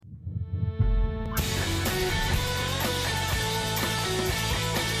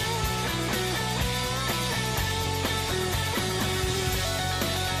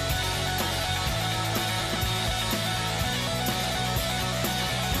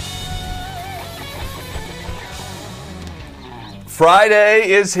Friday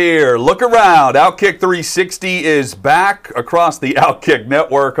is here. Look around. Outkick 360 is back across the Outkick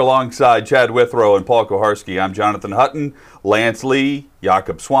network alongside Chad Withrow and Paul Koharski. I'm Jonathan Hutton, Lance Lee,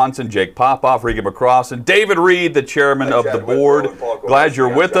 Jakob Swanson, Jake Popoff, Regan McCross, and David Reed, the chairman of the board. Glad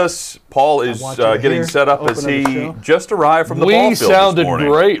you're with us. Paul is getting set up as he just arrived from the ball field this morning.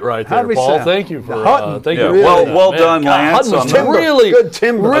 We sounded great right there, Paul. Thank you for thank you. Well done, Lance. Hutton was really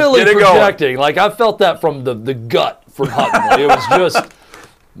projecting. Like, I felt that from the gut for Hutton. It was just,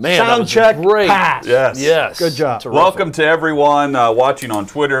 man, sound check, great. Pass. Yes. Good job. Terrific. Welcome to everyone watching on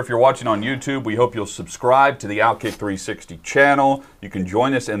Twitter. If you're watching on YouTube, we hope you'll subscribe to the Outkick 360 channel. You can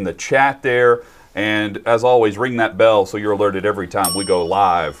join us in the chat there. And as always, ring that bell so you're alerted every time we go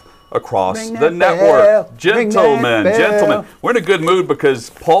live across the network. Gentlemen, we're in a good mood because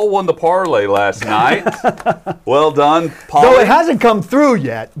Paul won the parlay last night. Well done, Paul. No, it hasn't come through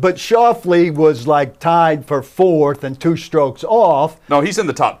yet, but Shoffley was like tied for fourth and 2 strokes off. No, he's in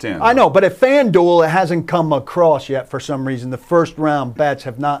the top 10. I know, but at FanDuel, it hasn't come across yet for some reason. The first round bets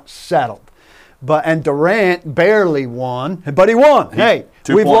have not settled. And Durant barely won, but he won. Hey,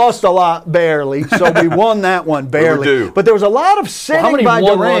 we've lost a lot barely, so we won that one barely. But there was a lot of sitting by Durant. How many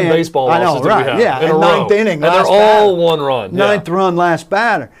one-run baseball losses do we have? Yeah, in a ninth row. inning, and they're all one run. Ninth run, last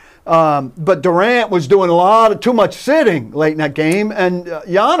batter. But Durant was doing too much sitting late in that game, and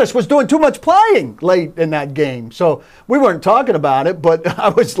Giannis was doing too much playing late in that game. So we weren't talking about it, but I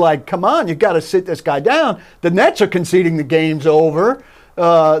was like, come on, you got to sit this guy down. The Nets are conceding the game's over.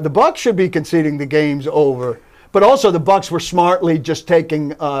 The Bucks should be conceding the game's over. But also the Bucks were smartly just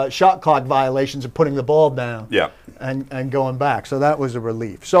taking shot clock violations and putting the ball down and going back. So that was a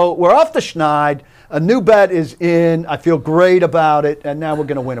relief. So we're off the schneid. A new bet is in. I feel great about it, and now we're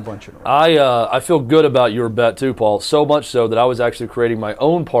going to win a bunch in a row. I feel good about your bet too, Paul, so much so that I was actually creating my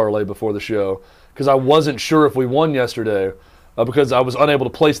own parlay before the show because I wasn't sure if we won yesterday. Because I was unable to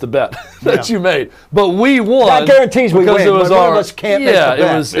place the bet that you made, but we won. That guarantees we win. It was one of us can't make the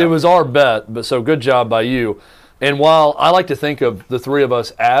bet. It was our bet. But so good job by you. And while I like to think of the three of us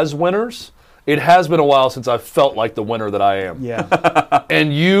as winners, it has been a while since I felt like the winner that I am. Yeah.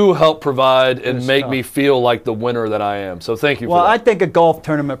 And you help provide and make me feel like the winner that I am. So thank you for that. Well, I think a golf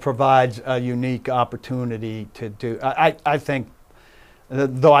tournament provides a unique opportunity to do. I think,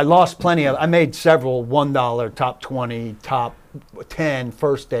 though I lost plenty of, I made several $1 top 20, top 10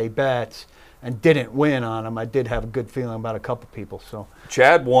 first day bets and didn't win on them. I did have a good feeling about a couple people. So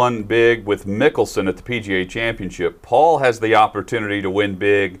Chad won big with Mickelson at the PGA Championship. Paul has the opportunity to win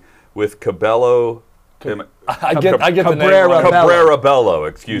big with Cabello. I get the name wrong. Cabrera Bello,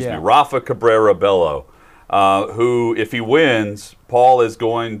 excuse me. Yeah. Rafa Cabrera Bello, who, if he wins, Paul is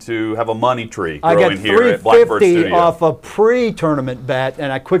going to have a money tree growing here at Blackbird Studio. I get $350 off a pre-tournament bet,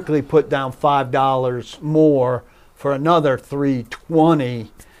 and I quickly put down $5 more for another $320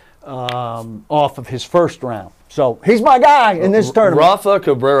 off of his first round. So he's my guy in this tournament. Rafa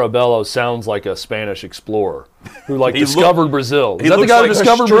Cabrera Bello sounds like a Spanish explorer who discovered Brazil. Is that the guy who like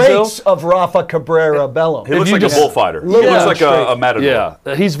discovered the Brazil? Straits of Rafa Cabrera Bello. He looks like a bullfighter. He looks like a matador.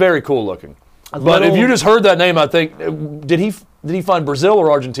 Yeah, he's very cool looking. But if you just heard that name, I think, did he find Brazil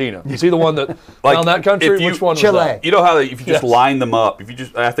or Argentina? Is he the one that found that country? Which one Chile. was that? You know how if you just line them up, if you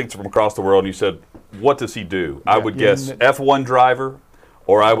just athletes from across the world, and you said, what does he do? I would guess F1 driver,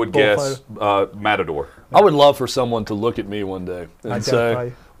 or I would guess matador. I would love for someone to look at me one day and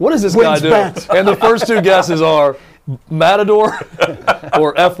say, what does this Wins guy do? bets. And the first two guesses are matador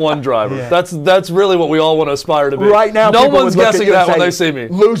or F1 driver. Yeah. That's really what we all want to aspire to be. Right now, no people one's would look guessing at you that and when say, they see me.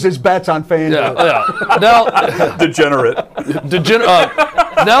 Loses bets on FanDuel. Yeah. Now, Degenerate.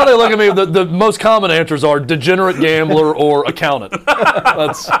 now they look at me. The most common answers are degenerate gambler or accountant.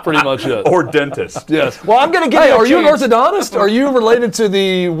 That's pretty much it. Or dentist. Yes. Well, I'm going to give you a are you an chance. orthodontist? Are you related to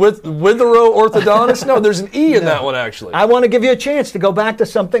the Withrow orthodontist? No, there's an E in that one, actually. I want to give you a chance to go back to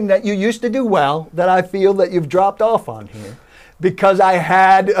something that you used to do well that I feel that you've dropped off on here because I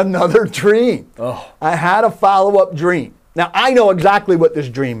had another dream. Oh. I had a follow-up dream. Now, I know exactly what this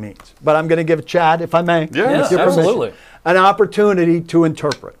dream means, but I'm going to give Chad, if I may, with your permission, absolutely, an opportunity to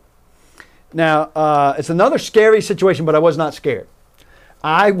interpret. Now, it's another scary situation, but I was not scared.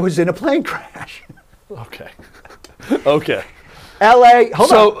 I was in a plane crash. Okay. Okay. L.A.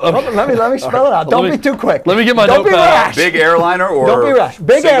 Hold on. Let me spell it out. Don't be too quick. Let me get my Don't be notepad out. rash. Big airliner or Don't be rash.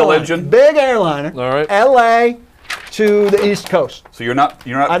 Big single airliner. engine? Big airliner. All right. L.A. to the East Coast. So you're not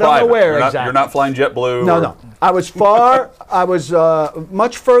I private. don't know where You're exactly. not flying JetBlue. No. I was far. I was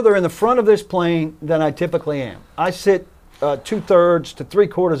much further in the front of this plane than I typically am. I sit 2/3 to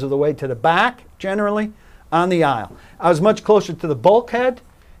 3/4 of the way to the back, generally, on the aisle. I was much closer to the bulkhead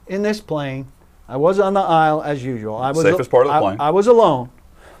in this plane. I was on the aisle as usual. I was Safest part of the plane. I was alone.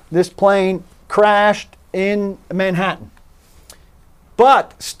 This plane crashed in Manhattan.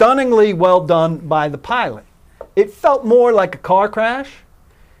 But stunningly well done by the pilot. It felt more like a car crash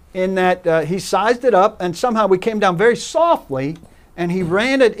in that he sized it up and somehow we came down very softly and he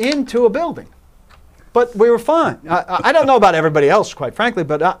ran it into a building. But we were fine. I don't know about everybody else, quite frankly,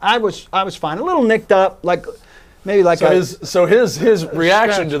 but I was fine. A little nicked up, maybe like so his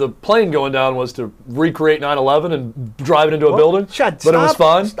reaction to the plane going down was to recreate 9/11 and drive it into a building? It was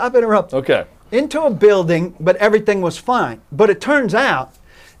fine? Stop interrupting. Okay. Into a building, but everything was fine. But it turns out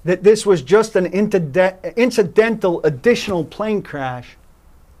that this was just an incidental additional plane crash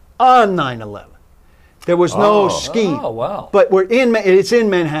on 9/11. There was no scheme. Oh, wow. But it's in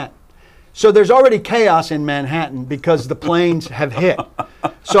Manhattan. So there's already chaos in Manhattan because the planes have hit.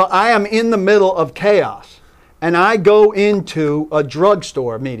 So I am in the middle of chaos. And I go into a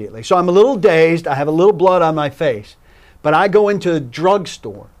drugstore immediately. So I'm a little dazed. I have a little blood on my face. But I go into the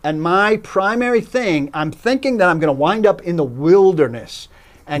drugstore. And my primary thing, I'm thinking that I'm going to wind up in the wilderness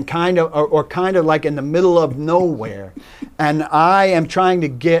and kind of like in the middle of nowhere. And I am trying to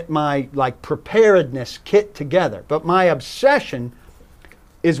get my preparedness kit together. But my obsession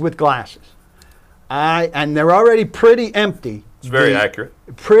is with glasses. And they're already pretty empty. It's very accurate.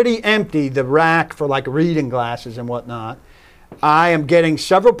 Pretty empty, the rack for reading glasses and whatnot. I am getting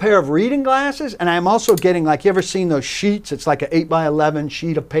several pair of reading glasses, and I'm also getting, you ever seen those sheets? It's like an 8x11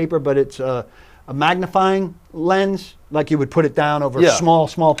 sheet of paper, but it's a magnifying lens, like you would put it down over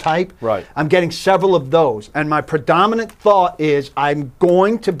small type. Right. I'm getting several of those, and my predominant thought is I'm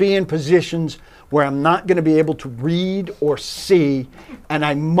going to be in positions where I'm not going to be able to read or see, and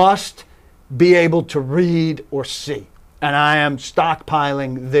I must be able to read or see. And I am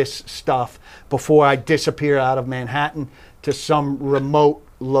stockpiling this stuff before I disappear out of Manhattan to some remote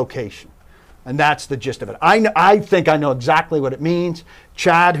location. And that's the gist of it. I think I know exactly what it means.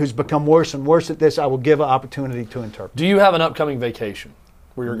 Chad, who's become worse and worse at this, I will give an opportunity to interpret. Do you have an upcoming vacation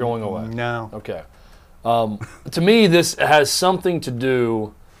where you're going away? No. Okay. To me, this has something to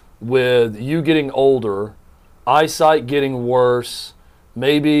do with you getting older, eyesight getting worse,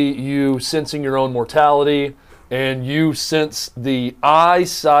 maybe you sensing your own mortality, and you sense the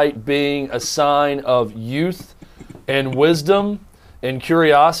eyesight being a sign of youth and wisdom and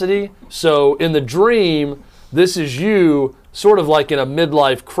curiosity. So in the dream, this is you sort of like in a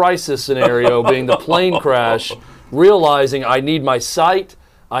midlife crisis scenario, being the plane crash, realizing I need my sight,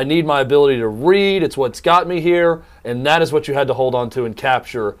 I need my ability to read, it's what's got me here, and that is what you had to hold on to and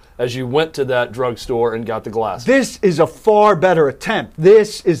capture as you went to that drugstore and got the glasses. This is a far better attempt.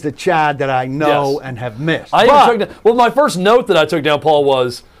 This is the Chad that I know and have missed. My first note that I took down, Paul,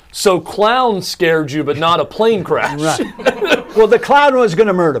 was, so clown scared you, but not a plane crash. Right. Well, the clown was going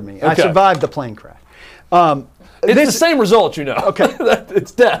to murder me. Okay. I survived the plane crash. It's the same result, you know. Okay.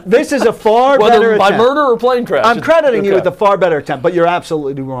 It's death. This is a far better attempt. By murder or plane crash. I'm crediting you with a far better attempt, but you're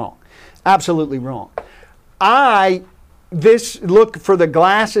absolutely wrong. Absolutely wrong. This look for the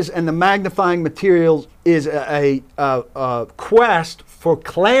glasses and the magnifying materials is a quest for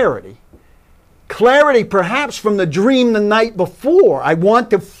clarity. Clarity perhaps from the dream the night before. I want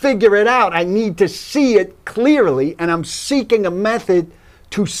to figure it out. I need to see it clearly, and I'm seeking a method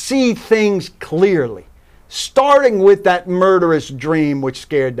to see things clearly, starting with that murderous dream which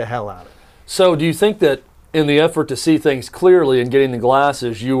scared the hell out of me. So do you think that in the effort to see things clearly and getting the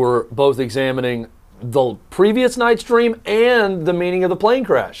glasses, you were both examining the previous night's dream and the meaning of the plane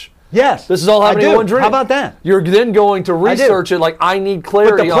crash? Yes. This is all happening in one dream. How about that? You're then going to research it I need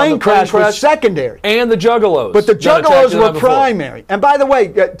clarity but the plane crash was secondary. And the juggalos. But the juggalos were primary. And by the way,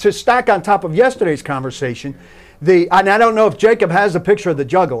 to stack on top of yesterday's conversation, and I don't know if Jacob has a picture of the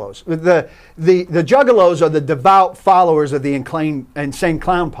juggalos. The juggalos are the devout followers of the Insane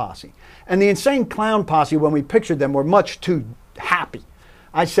Clown Posse. And the Insane Clown Posse, when we pictured them, were much too happy.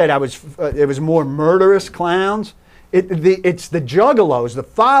 I said it was more murderous clowns. It's the juggalos, the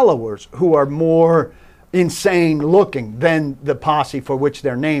followers, who are more insane looking than the posse for which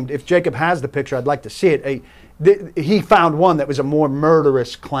they're named. If Jacob has the picture, I'd like to see it. He found one that was a more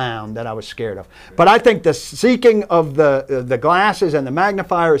murderous clown that I was scared of. But I think the seeking of the glasses and the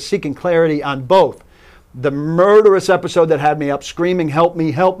magnifier is seeking clarity on both the murderous episode that had me up screaming, help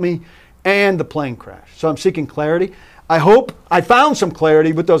me, and the plane crash. So I'm seeking clarity. I hope I found some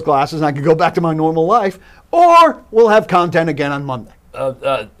clarity with those glasses and I can go back to my normal life, or we'll have content again on Monday.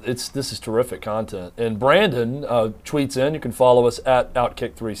 This is terrific content. And Brandon tweets in, you can follow us at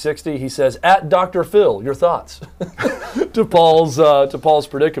Outkick360. He says, at Dr. Phil, your thoughts to Paul's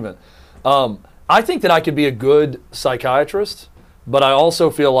predicament. I think that I could be a good psychiatrist But I also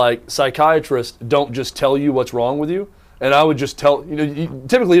feel like psychiatrists don't just tell you what's wrong with you. And I would just tell,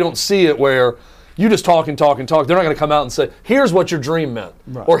 typically you don't see it where you just talk and talk and talk. They're not going to come out and say, here's what your dream meant,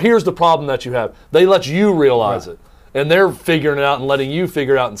 or here's the problem that you have. They let you realize it. And they're figuring it out and letting you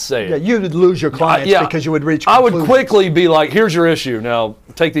figure it out and say it. Yeah, you would lose your clients because you would reach I would conclusions. quickly be like, here's your issue. Now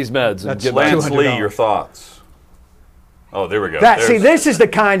take these meds and get back. Lance Lee, your thoughts? Oh, there we go. See, this is the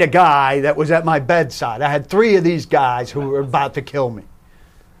kind of guy that was at my bedside. I had 3 of these guys who were about to kill me.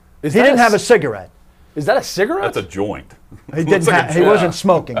 He didn't have a cigarette. Is that a cigarette? That's a joint. He didn't. He wasn't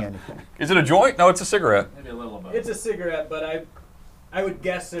smoking anything. Is it a joint? No, it's a cigarette. Maybe a little bit. It's a cigarette, but I would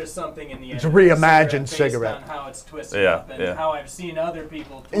guess there's something in the end. It's a reimagined cigarette. Based on how it's twisted up and how I've seen other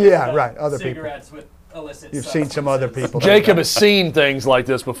people twist other cigarettes with illicit You've seen some other people. Jacob has seen things like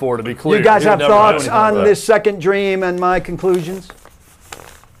this before, to be clear. You guys have thoughts on this second dream and my conclusions?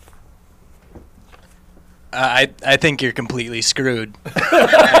 I think you're completely screwed.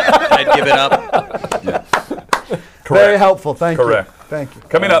 I'd give it up. Yeah. Very helpful. Thank you. Correct. Thank you.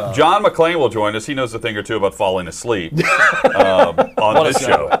 Coming up, John McClain will join us. He knows a thing or two about falling asleep on this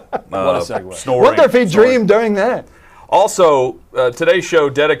show. What a segue. Snoring. Wonder if he dreamed during that. Also, today's show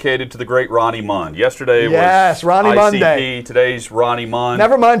dedicated to the great Ronnie Mund. Yesterday was Ronnie ICP. Monday. Today's Ronnie Mund.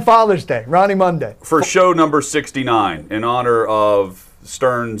 Never mind Father's Day. Ronnie Monday. For show number 69, in honor of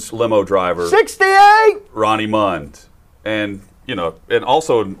Stern's limo driver, 68. Ronnie Mund. And, and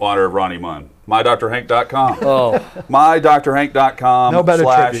also in honor of Ronnie Mund, MyDrHank.com. Oh. MyDrHank.com No better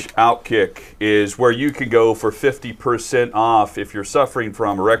 /Outkick is where you can go for 50% off if you're suffering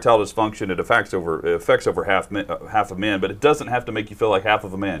from erectile dysfunction. It affects over half of men, but it doesn't have to make you feel like half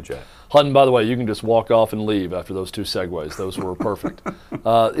of a man, Chad. Hutton, by the way, you can just walk off and leave after those 2 segues. Those were perfect.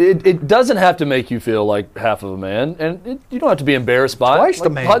 It doesn't have to make you feel like half of a man, and you don't have to be embarrassed by Twice it. the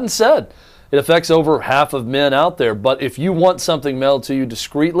Like man. Hutton said, it affects over half of men out there. But if you want something mailed to you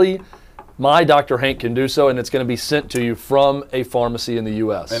discreetly, My Dr. Hank can do so, and it's going to be sent to you from a pharmacy in the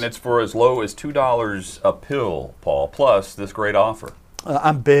U.S. And it's for as low as $2 a pill, Paul, plus this great offer.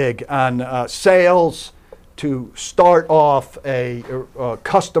 I'm big on sales to start off a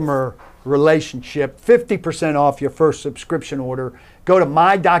customer relationship. 50% off your first subscription order. Go to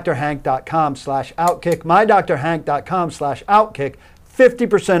mydrhank.com/outkick. mydrhank.com/outkick.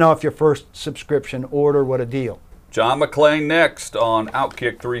 50% off your first subscription order. What a deal. John McClain next on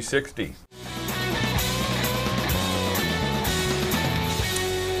Outkick 360.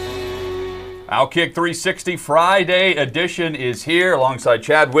 Outkick 360 Friday edition is here alongside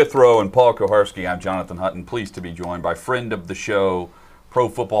Chad Withrow and Paul Koharski. I'm Jonathan Hutton, pleased to be joined by friend of the show, Pro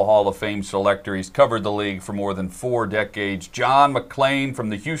Football Hall of Fame selector. He's covered the league for more than 4 decades. John McClain from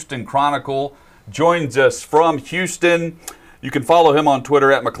the Houston Chronicle joins us from Houston. You can follow him on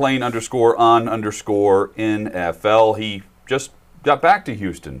Twitter at McClain_on_NFL. He just got back to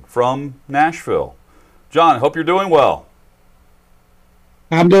Houston from Nashville. John, hope you're doing well.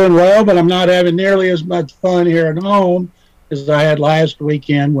 I'm doing well, but I'm not having nearly as much fun here at home as I had last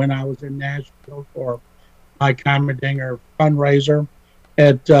weekend when I was in Nashville for my Heimerdinger fundraiser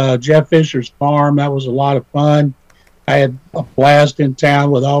at Jeff Fisher's farm. That was a lot of fun. I had a blast in town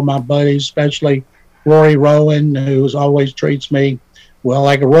with all my buddies, especially Rory Rowan, who always treats me well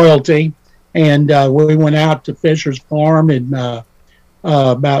like a royalty. And we went out to Fisher's farm in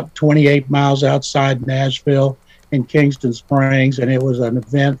about 28 miles outside Nashville in Kingston Springs, and it was an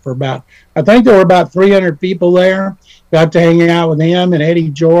event for I think there were about 300 people there. Got to hang out with him and Eddie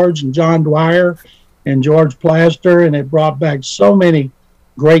George and John Dwyer and George Plaster, and it brought back so many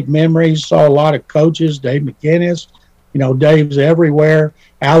great memories. Saw a lot of coaches, Dave McGinnis, Dave's everywhere.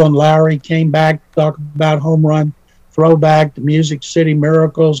 Alan Lowry came back to talk about home run throwback, the Music City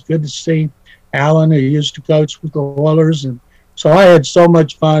Miracles. Good to see Alan, who used to coach with the Oilers. And so I had so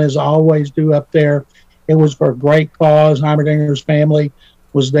much fun, as I always do up there. It was for a great cause. Heimerdinger's family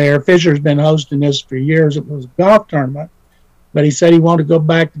was there. Fisher's been hosting this for years. It was a golf tournament, but he said he wanted to go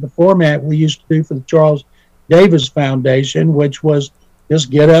back to the format we used to do for the Charles Davis Foundation, which was just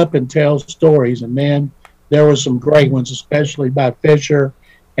get up and tell stories. And man, there were some great ones, especially by Fisher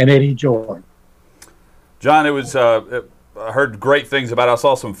and Eddie George. John, it was I heard great things about it. I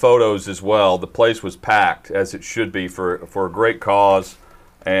saw some photos as well. The place was packed, as it should be, for a great cause.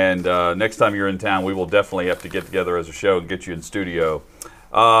 And next time you're in town, we will definitely have to get together as a show and get you in studio.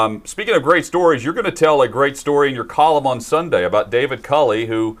 Speaking of great stories, you're going to tell a great story in your column on Sunday about David Culley,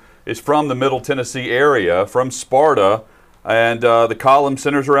 who is from the Middle Tennessee area, from Sparta, and the column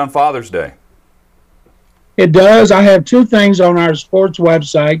centers around Father's Day. It does. I have 2 things on our sports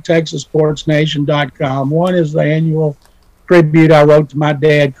website, TexasSportsNation.com. One is the annual tribute I wrote to my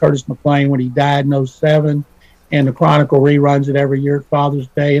dad, Curtis McClain, when he died in 2007. and the Chronicle reruns it every year at Father's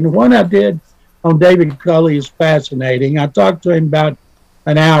Day. And the one I did on David Culley is fascinating. I talked to him about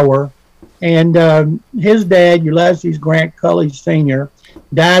an hour, and his dad, Ulysses Grant Culley Sr.,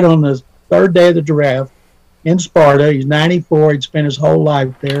 died on the third day of the draft in Sparta. He's 94. He'd spent his whole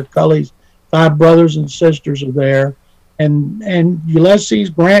life there. Culley's 5 brothers and sisters are there. And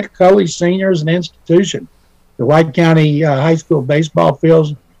Ulysses Grant Culley Sr. is an institution. The White County High School baseball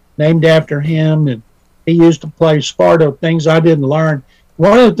field's named after him, and he used to play Sparta, things I didn't learn.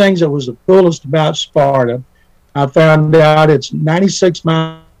 One of the things that was the coolest about Sparta, I found out it's 96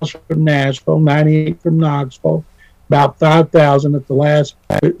 miles from Nashville, 98 from Knoxville, about 5,000 at the last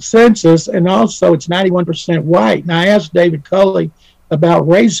census, and also it's 91% white. And I asked David Culley about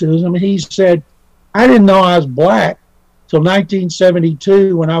racism. He said, I didn't know I was black till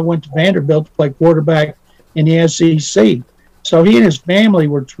 1972 when I went to Vanderbilt to play quarterback in the SEC. So he and his family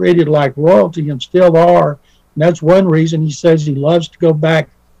were treated like royalty and still are. And that's one reason he says he loves to go back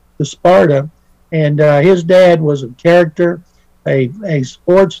to Sparta. And his dad was a character, a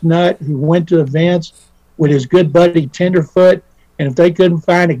sports nut who went to events with his good buddy Tenderfoot. And if they couldn't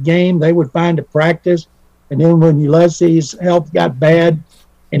find a game, they would find a practice. And then when Ulysses' health got bad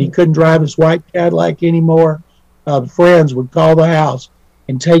and he couldn't drive his white Cadillac anymore, friends would call the house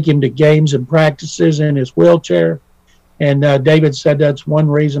and take him to games and practices in his wheelchair. And David said that's one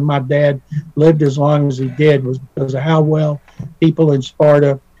reason my dad lived as long as he did, was because of how well people in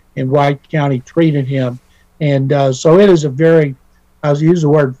Sparta and White County treated him. And so it is a very, I'll use the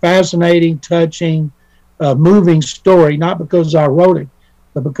word, fascinating, touching, moving story, not because I wrote it,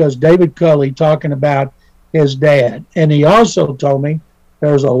 but because David Culley talking about his dad. And he also told me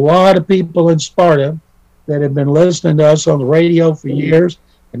there's a lot of people in Sparta that have been listening to us on the radio for years,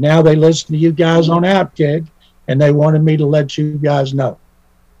 and now they listen to you guys on Outkick, and they wanted me to let you guys know.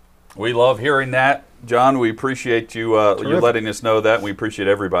 We love hearing that, John. We appreciate you letting us know that. We appreciate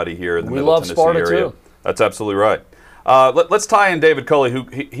everybody here in the Middle Tennessee Sparta area. Too. That's absolutely right. Let's tie in David Culley, who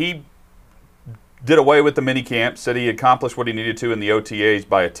he did away with the mini camp, said he accomplished what he needed to in the OTAs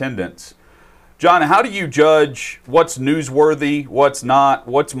by attendance. John, how do you judge what's newsworthy, what's not,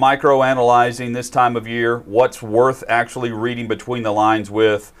 what's micro-analyzing this time of year, what's worth actually reading between the lines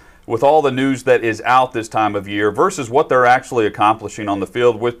with all the news that is out this time of year versus what they're actually accomplishing on the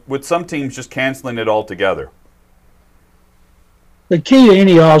field, with some teams just canceling it altogether? The key to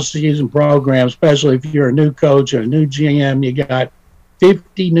any all-season program, especially if you're a new coach or a new GM, you got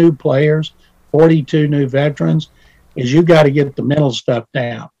 50 new players, 42 new veterans, is you got to get the mental stuff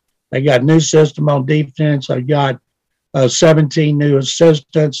down. They got a new system on defense. They got 17 new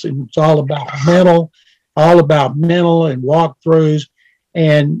assistants, and it's all about mental and walkthroughs.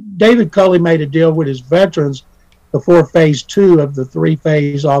 And David Culley made a deal with his veterans before phase 2 of the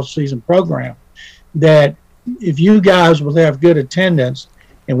 3-phase off-season program that if you guys will have good attendance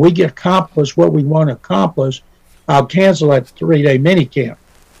and we get accomplished what we want to accomplish, I'll cancel that 3-day minicamp.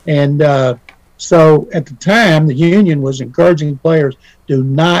 And so at the time, the union was encouraging players do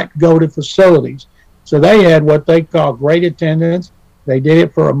not go to facilities. So they had what they call great attendance. They did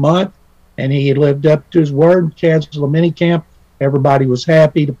it for a month, and he lived up to his word and canceled the minicamp. Everybody was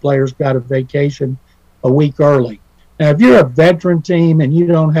happy. The players got a vacation a week early. Now, if you're a veteran team and you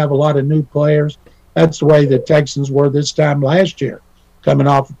don't have a lot of new players, that's the way the Texans were this time last year, coming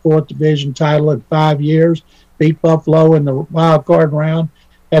off a 4th division title in 5 years, beat Buffalo in the wild card round,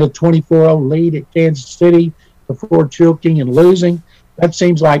 had a 24-0 lead at Kansas City before choking and losing. That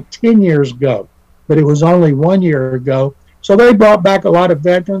seems like 10 years ago, but it was only 1 year ago. So they brought back a lot of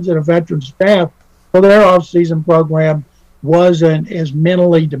veterans and a veteran staff. So their off-season program wasn't as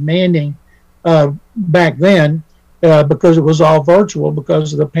mentally demanding back then because it was all virtual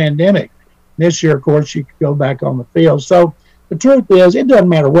because of the pandemic. This year, of course, you could go back on the field. So the truth is, it doesn't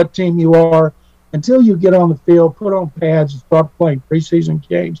matter what team you are. Until you get on the field, put on pads, and start playing preseason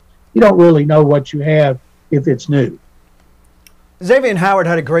games, you don't really know what you have if it's new. Xavier Howard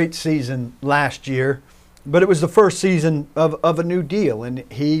had a great season last year, but it was the first season of a new deal, and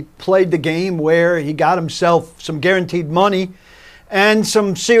he played the game where he got himself some guaranteed money and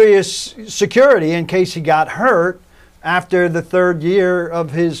some serious security in case he got hurt after the 3rd year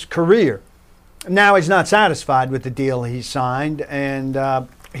of his career. Now he's not satisfied with the deal he signed, and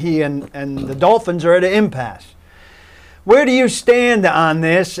he and the Dolphins are at an impasse. Where do you stand on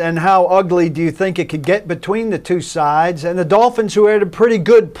this, and how ugly do you think it could get between the two sides and the Dolphins, who are at a pretty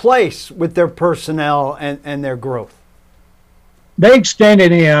good place with their personnel and their growth? They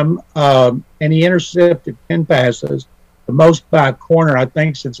extended him, and he intercepted 10 passes, the most by a corner, I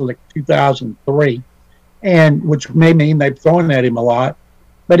think, since like 2003, and which may mean they've thrown at him a lot.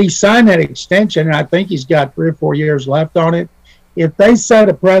 But he signed that extension, and I think he's got 3 or 4 years left on it. If they set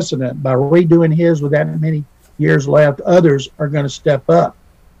a precedent by redoing his with that many years left, others are going to step up.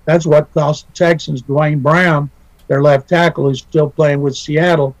 That's what cost the Texans Dwayne Brown, their left tackle, who's still playing with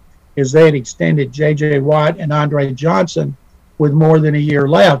Seattle, is they had extended J.J. Watt and Andre Johnson with more than a year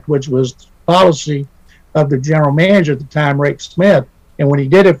left, which was the policy of the general manager at the time, Rick Smith. And when he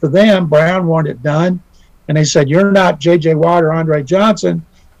did it for them, Brown wanted it done. And they said, you're not J.J. Watt or Andre Johnson.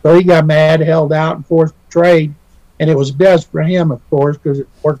 So he got mad, held out, and forced the trade. And it was best for him, of course, because it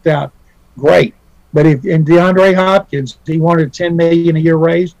worked out great. But if in DeAndre Hopkins, he wanted a $10 million a year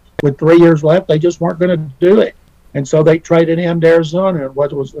raise with 3 years left, they just weren't going to do it. And so they traded him to Arizona,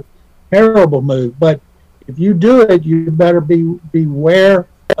 what was a terrible move. But if you do it, you better beware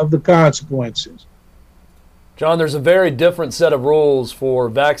of the consequences. John, there's a very different set of rules for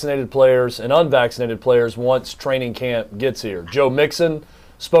vaccinated players and unvaccinated players once training camp gets here. Joe Mixon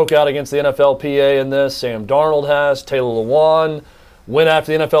spoke out against the NFLPA in this. Sam Darnold has. Taylor Lewan went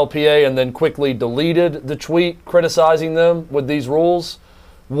after the NFLPA and then quickly deleted the tweet criticizing them with these rules.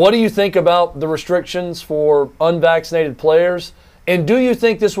 What do you think about the restrictions for unvaccinated players? And do you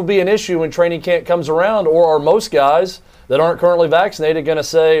think this will be an issue when training camp comes around, or are most guys that aren't currently vaccinated going to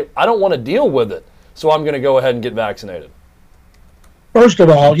say, I don't want to deal with it, so I'm going to go ahead and get vaccinated? First of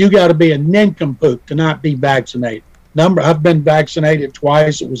all, you got to be a nincompoop to not be vaccinated. I've been vaccinated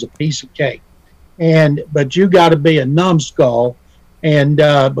twice. It was a piece of cake. But you got to be a numbskull, and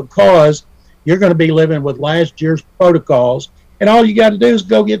because you're going to be living with last year's protocols, and all you got to do is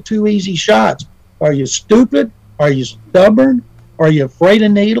go get 2 easy shots. Are you stupid? Are you stubborn? Are you afraid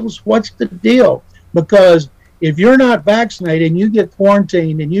of needles? What's the deal? Because if you're not vaccinated and you get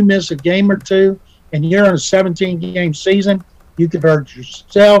quarantined and you miss a game or two and you're in a 17-game season, you could hurt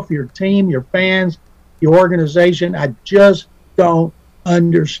yourself, your team, your fans, your organization. I just don't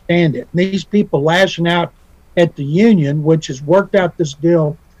understand it. And these people lashing out at the union, which has worked out this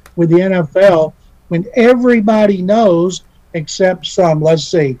deal with the NFL, when everybody knows, except some, let's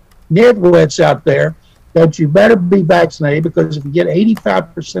see, nitwits out there, that you better be vaccinated, because if you get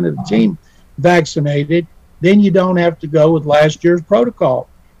 85% of the team vaccinated, then you don't have to go with last year's protocol.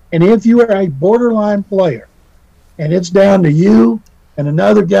 And if you are a borderline player and it's down to you and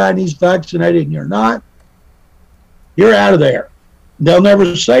another guy needs vaccinated and you're not, you're out of there. They'll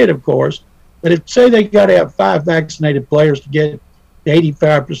never say it, of course, but if say they got to have 5 vaccinated players to get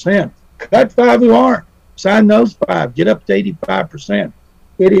 85%, cut 5 who aren't. Sign those 5. Get up to 85%.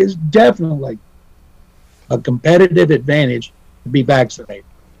 It is definitely a competitive advantage to be vaccinated.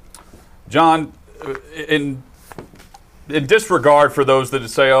 John, in disregard for those that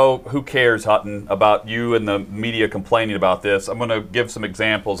say, oh, who cares, Hutton, about you and the media complaining about this, I'm going to give some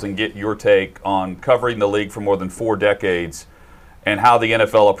examples and get your take on covering the league for more than 4 decades and how the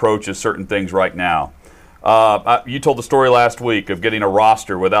NFL approaches certain things right now. You told the story last week of getting a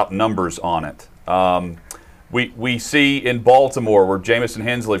roster without numbers on it. We see in Baltimore where Jamison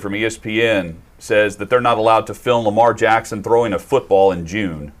Hensley from ESPN says that they're not allowed to film Lamar Jackson throwing a football in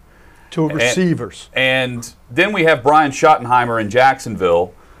June. To receivers. And then we have Brian Schottenheimer in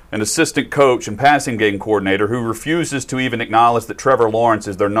Jacksonville, an assistant coach and passing game coordinator who refuses to even acknowledge that Trevor Lawrence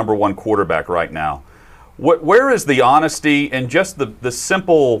is their number 1 quarterback right now. Where is the honesty and just the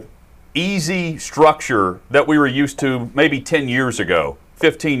simple, easy structure that we were used to maybe 10 years ago,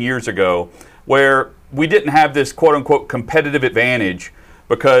 15 years ago, where we didn't have this quote-unquote competitive advantage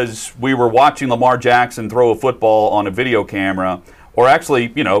because we were watching Lamar Jackson throw a football on a video camera, or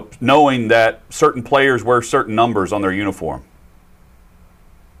actually, knowing that certain players wear certain numbers on their uniform?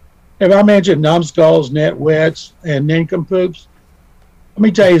 If I mentioned numbskulls, nitwits, and nincompoops, let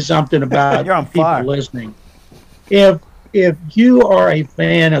me tell you something about You're on people fire. listening. If you are a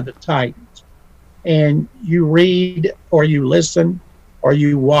fan of the Titans and you read or you listen or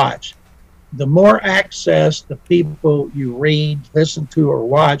you watch, the more access the people you read, listen to, or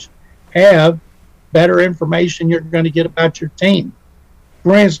watch have, better information you're going to get about your team.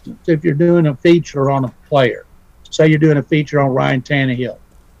 For instance, if you're doing a feature on a player, say you're doing a feature on Ryan Tannehill,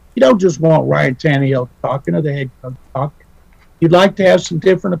 you don't just want Ryan Tannehill talking or the head coach talking. You'd like to have some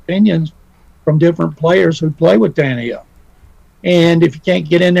different opinions from different players who play with Tannehill. And if you can't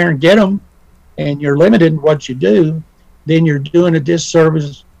get in there and get them, and you're limited in what you do, then you're doing a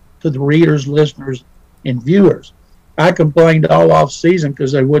disservice to the readers, listeners, and viewers. I complained all off season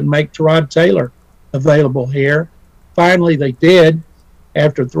because they wouldn't make Tyrod Taylor available here. Finally, they did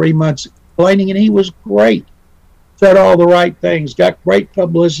after 3 months complaining, and he was great. Said all the right things, got great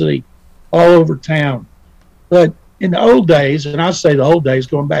publicity all over town. But in the old days, and I say the old days,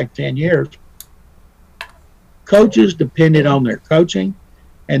 going back 10 years, coaches depended on their coaching,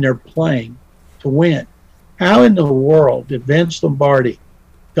 and they're playing to win. How in the world did Vince Lombardi,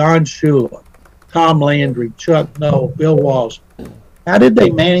 Don Shula, Tom Landry, Chuck Noll, Bill Walsh, how did they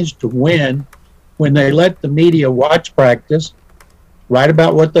manage to win when they let the media watch practice, write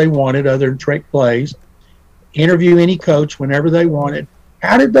about what they wanted other than trick plays, interview any coach whenever they wanted?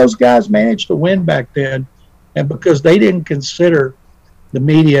 How did those guys manage to win back then? And because they didn't consider the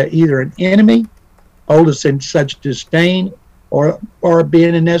media either an enemy, hold us in such disdain, or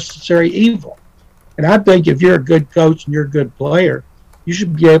being a necessary evil. And I think if you're a good coach and you're a good player, you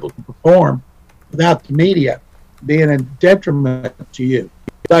should be able to perform without the media being a detriment to you.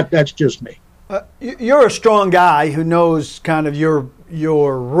 But that's just me. You're a strong guy who knows kind of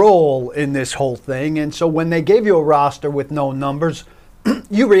your role in this whole thing. And so when they gave you a roster with no numbers,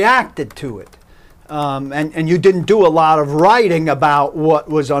 you reacted to it. And you didn't do a lot of writing about what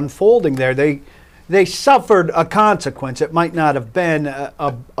was unfolding there. They suffered a consequence. It might not have been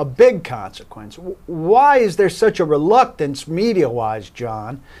a big consequence. Why is there such a reluctance media-wise,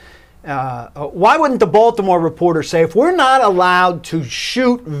 John? Why wouldn't the Baltimore Reporter say, if we're not allowed to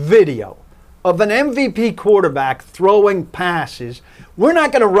shoot video of an MVP quarterback throwing passes, we're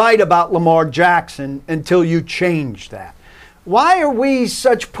not going to write about Lamar Jackson until you change that? Why are we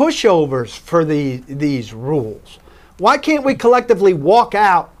such pushovers for these rules? Why can't we collectively walk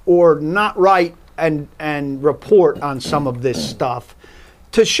out or not write and report on some of this stuff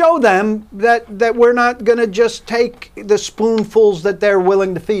to show them that we're not going to just take the spoonfuls that they're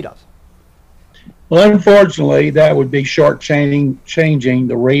willing to feed us? Well, unfortunately, that would be changing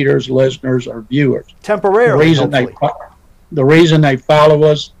the readers, listeners, or viewers. Temporarily, the reason they follow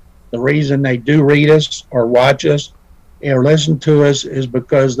us, the reason they do read us or watch us or listen to us is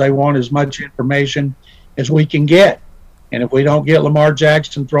because they want as much information as we can get. And if we don't get Lamar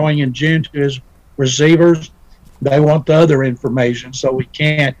Jackson throwing in June to his receivers, they want the other information, so we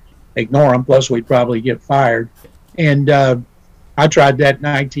can't ignore them. Plus, we'd probably get fired. And I tried that in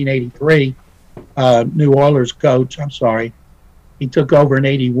 1983. New Orleans coach, he took over in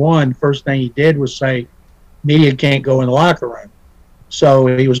 81. First thing he did was say, media can't go in the locker room. So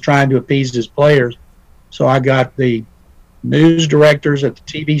he was trying to appease his players. So I got the news directors at the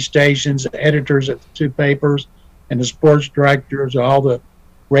TV stations, the editors at the two papers, and the sports directors at all the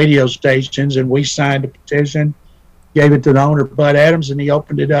radio stations, and we signed a petition, gave it to the owner, Bud Adams, and he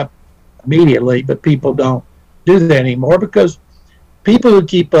opened it up immediately. But people don't do that anymore because people who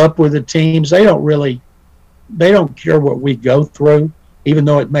keep up with the teams, they don't care what we go through, even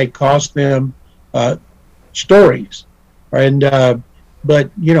though it may cost them stories. And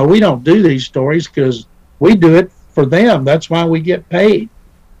but we don't do these stories because we do it for them. That's why we get paid.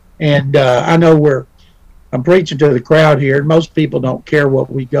 And I know I'm preaching to the crowd here. Most people don't care what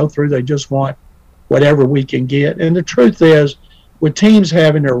we go through. They just want whatever we can get. And the truth is, with teams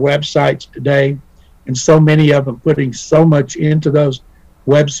having their websites today, and so many of them putting so much into those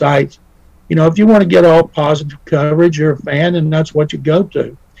websites, if you want to get all positive coverage, you're a fan, and that's what you go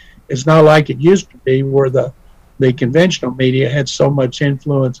to. It's not like it used to be where the conventional media had so much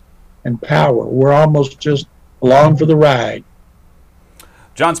influence and power. We're almost just along for the ride.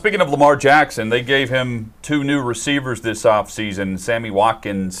 John, speaking of Lamar Jackson, they gave him 2 new receivers this offseason, Sammy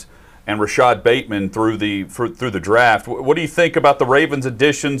Watkins and Rashad Bateman through the draft. What do you think about the Ravens'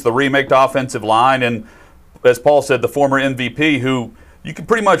 additions, the remaked offensive line, and, as Paul said, the former MVP, who you can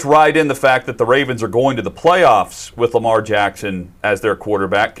pretty much ride in the fact that the Ravens are going to the playoffs with Lamar Jackson as their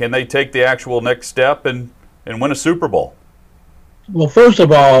quarterback? Can they take the actual next step and win a Super Bowl? Well, first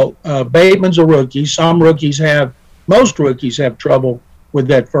of all, Bateman's a rookie. Most rookies have trouble with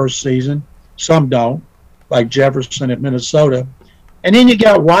that first season. Some don't, like Jefferson at Minnesota. And then you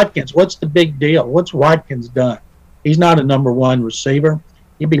got Watkins. What's the big deal? What's Watkins done? He's not a number 1 receiver.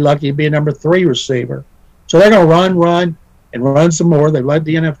 He'd be lucky to be a number 3 receiver. So they're going to run some more. They led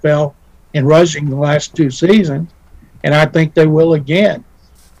the NFL in rushing the last 2 seasons, and I think they will again.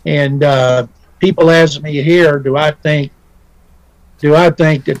 And people ask me here, do I think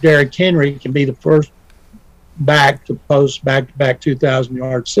that Derrick Henry can be the first back to post back-to-back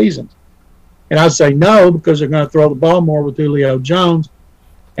 2,000-yard seasons? And I say no, because they're going to throw the ball more with Julio Jones.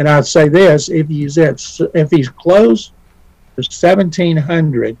 And I'd say this, if he's close to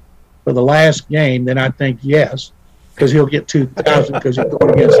 1,700 for the last game, then I think yes, because he'll get 2,000 because he's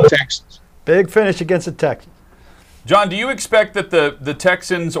going against the Texans. Big finish against the Texans. John, do you expect that the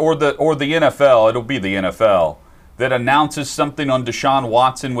Texans or the NFL, it'll be the NFL, that announces something on Deshaun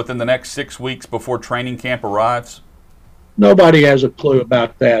Watson within the next 6 weeks before training camp arrives? Nobody has a clue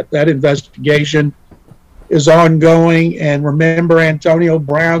about that. That investigation is ongoing. And remember, Antonio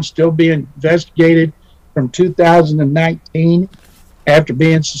Brown still being investigated from 2019. after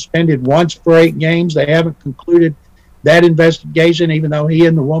being suspended once for 8 games. They haven't concluded that investigation, even though he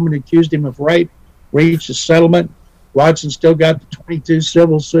and the woman accused him of rape reached a settlement. Watson still got the 22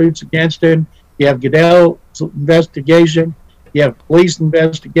 civil suits against him. You have Goodell's investigation. You have police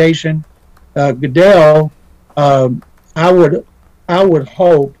investigation. Goodell, I would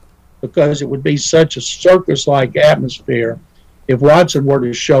hope, because it would be such a circus-like atmosphere, if Watson were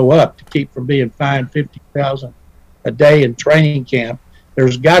to show up to keep from being fined $50,000 a day in training camp,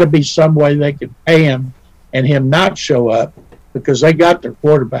 there's got to be some way they could pay him and him not show up, because they got their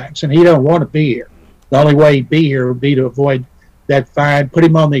quarterbacks, and he don't want to be here. The only way he'd be here would be to avoid that fine, put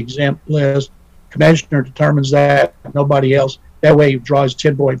him on the exempt list. Commissioner determines that, nobody else. That way he draws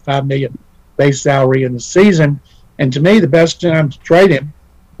 $10.5 million base salary in the season. And to me, the best time to trade him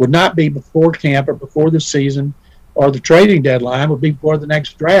would not be before camp or before the season or the trading deadline, would be before the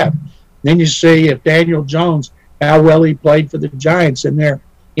next draft. Then you see if Daniel Jones, how well he played for the Giants in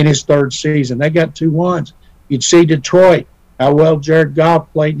his 3rd season. They got 2 wins. You'd see Detroit, how well Jared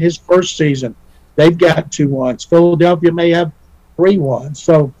Goff played in his 1st season. They've got 2 wins. Philadelphia may have 3 wins.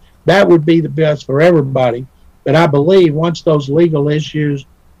 So that would be the best for everybody. But I believe once those legal issues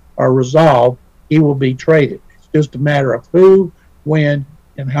are resolved, he will be traded. It's just a matter of who, when,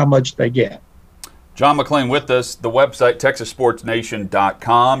 and how much they get. John McClain with us, the website,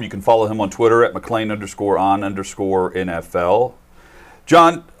 TexasSportsNation.com. You can follow him on Twitter at McClain_on_NFL.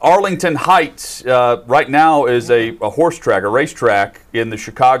 John, Arlington Heights right now is a horse track, a racetrack in the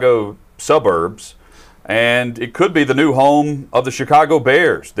Chicago suburbs, and it could be the new home of the Chicago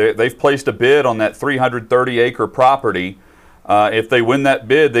Bears. They've placed a bid on that 330-acre property. If they win that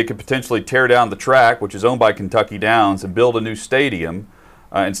bid, they could potentially tear down the track, which is owned by Kentucky Downs, and build a new stadium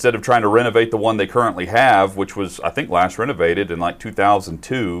instead of trying to renovate the one they currently have, which was, I think, last renovated in like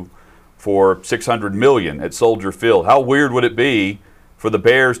 2002 for $600 million at Soldier Field. How weird would it be for the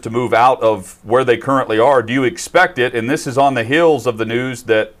Bears to move out of where they currently are? Do you expect it? And this is on the heels of the news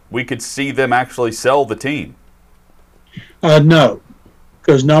that we could see them actually sell the team. No,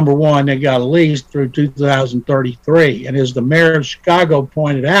 because number one, they got a lease through 2033. And as the mayor of Chicago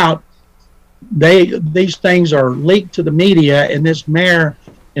pointed out, these things are leaked to the media, and this mayor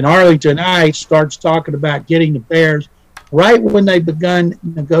in Arlington Heights starts talking about getting the Bears right when they've begun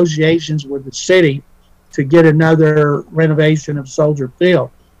negotiations with the city to get another renovation of Soldier Field.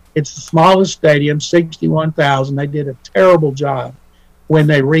 It's the smallest stadium, 61,000. They did a terrible job when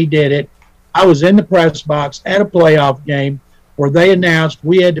they redid it. I was in the press box at a playoff game where they announced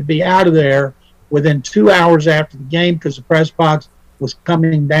we had to be out of there within 2 hours after the game because the press box was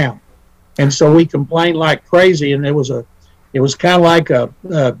coming down. And so we complained like crazy, and it was kind of like a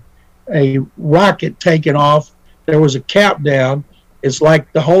rocket taking off. There was a countdown. It's like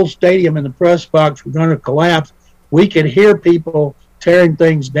the whole stadium and the press box were going to collapse. We could hear people tearing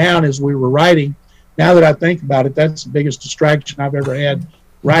things down as we were writing. Now that I think about it, that's the biggest distraction I've ever had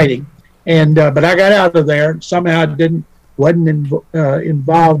writing. And but I got out of there. Somehow I wasn't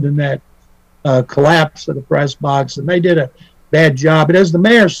involved in that collapse of the press box, and they did a bad job. But as the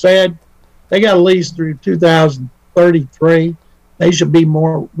mayor said, they got a lease through 2033. They should be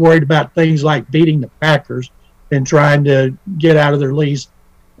more worried about things like beating the Packers than trying to get out of their lease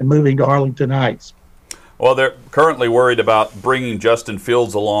and moving to Arlington Heights. Well, they're currently worried about bringing Justin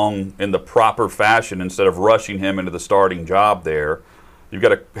Fields along in the proper fashion instead of rushing him into the starting job there. You've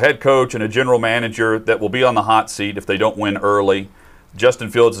got a head coach and a general manager that will be on the hot seat if they don't win early. Justin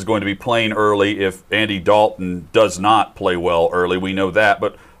Fields is going to be playing early if Andy Dalton does not play well early. We know that.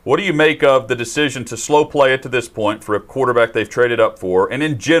 But what do you make of the decision to slow play it to this point for a quarterback they've traded up for? And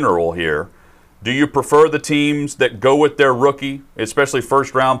in general here, do you prefer the teams that go with their rookie, especially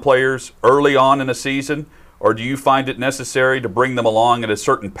first-round players, early on in a season? Or do you find it necessary to bring them along at a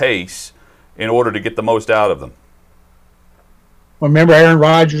certain pace in order to get the most out of them? Remember, Aaron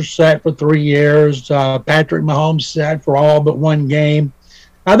Rodgers sat for 3 years. Patrick Mahomes sat for all but one game.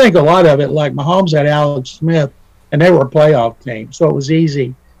 I think a lot of it, like Mahomes had Alex Smith, and they were a playoff team, so it was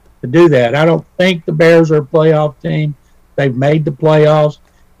easy to do that. I don't think the Bears are a playoff team. They've made the playoffs.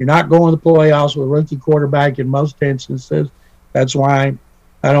 You're not going to the playoffs with a rookie quarterback in most instances. That's why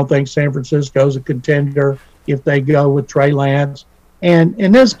I don't think San Francisco is a contender if they go with Trey Lance. And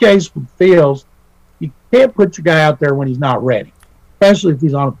in this case with Fields, you can't put your guy out there when he's not ready, especially if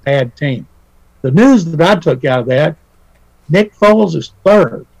he's on a bad team. The news that I took out of that, Nick Foles is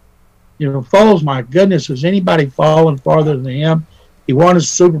third. You know, Foles, my goodness, has anybody fallen farther than him? He won his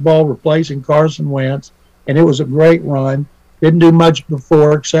Super Bowl replacing Carson Wentz, and it was a great run. Didn't do much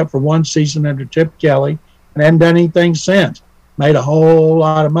before except for one season under Chip Kelly, and hadn't done anything since. Made a whole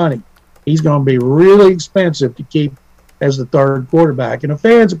lot of money. He's going to be really expensive to keep as the third quarterback. And the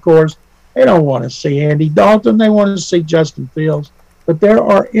fans, of course, they don't want to see Andy Dalton. They want to see Justin Fields. But there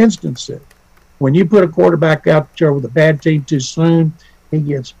are instances when you put a quarterback out there with a bad team too soon, he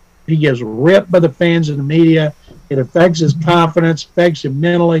gets ripped by the fans and the media. It affects his confidence, affects him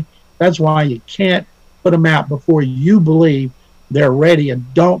mentally. That's why you can't put them out before you believe they're ready,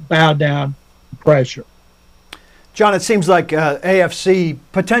 and don't bow down to pressure. John, it seems like AFC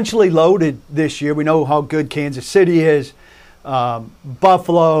potentially loaded this year. We know how good Kansas City is.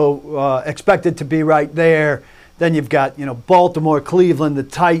 Buffalo expected to be right there. Then you've got, Baltimore, Cleveland, the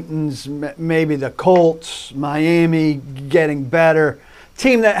Titans, maybe the Colts, Miami getting better.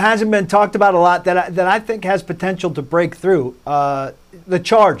 Team that hasn't been talked about a lot that I think has potential to break through, the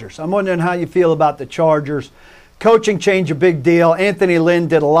Chargers. I'm wondering how you feel about the Chargers. Coaching change, a big deal. Anthony Lynn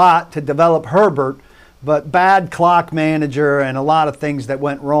did a lot to develop Herbert, but bad clock manager and a lot of things that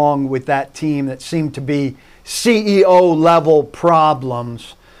went wrong with that team that seemed to be CEO-level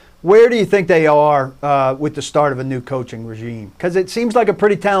problems. Where do you think they are with the start of a new coaching regime? Because it seems like a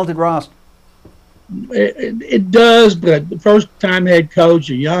pretty talented roster. It does, but the first-time head coach,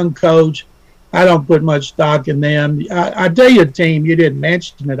 a young coach, I don't put much stock in them. I tell you a team, you didn't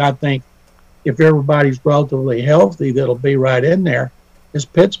mention it, I think if everybody's relatively healthy, that'll be right in there, is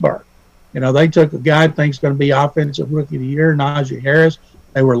Pittsburgh. They took a guy I think is going to be offensive rookie of the year, Najee Harris.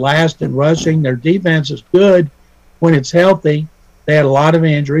 They were last in rushing. Their defense is good when it's healthy. They had a lot of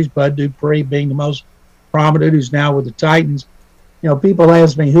injuries, Bud Dupree being the most prominent, who's now with the Titans. People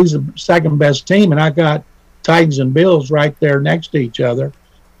ask me who's the second best team, and I got Titans and Bills right there next to each other.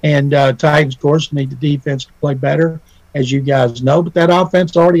 And Titans, of course, need the defense to play better, as you guys know. But that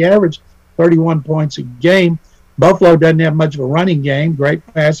offense already averaged 31 points a game. Buffalo doesn't have much of a running game, great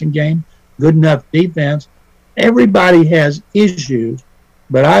passing game, good enough defense. Everybody has issues,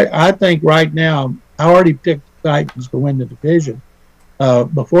 but I think right now, I already picked the Titans to win the division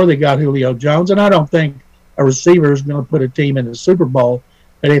before they got Julio Jones, and I don't think a receiver is going to put a team in the Super Bowl.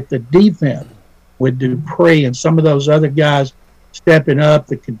 But if the defense with Dupree and some of those other guys stepping up,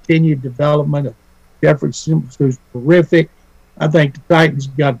 the continued development of Jeffrey Simmons, who's terrific, I think the Titans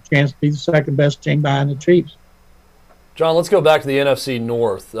got a chance to be the second best team behind the Chiefs. John, let's go back to the NFC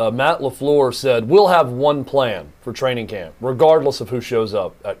North. Matt LaFleur said, we'll have one plan for training camp, regardless of who shows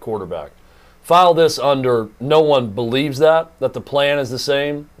up at quarterback. File this under no one believes that the plan is the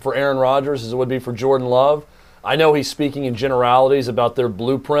same for Aaron Rodgers as it would be for Jordan Love. I know he's speaking in generalities about their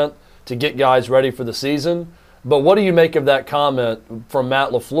blueprint to get guys ready for the season, but what do you make of that comment from Matt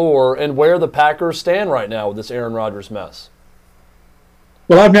LaFleur and where the Packers stand right now with this Aaron Rodgers mess?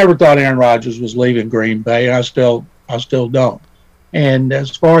 Well, I've never thought Aaron Rodgers was leaving Green Bay. I still don't. And as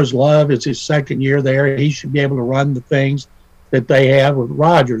far as Love, it's his second year there. He should be able to run the things that they have with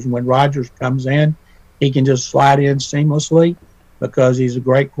Rodgers. When Rodgers comes in, he can just slide in seamlessly because he's a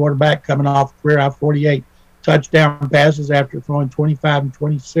great quarterback coming off a career high 48 touchdown passes after throwing 25 and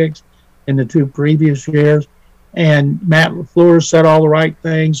 26 in the two previous years. And Matt LaFleur said all the right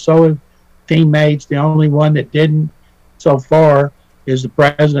things. So have teammates. The only one that didn't so far is the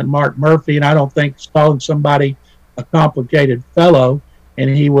president, Mark Murphy, and I don't think he's calling somebody a complicated fellow. And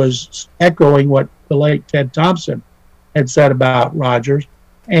he was echoing what the late Ted Thompson had said about Rodgers.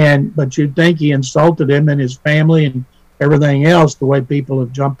 But you'd think he insulted him and his family and everything else, the way people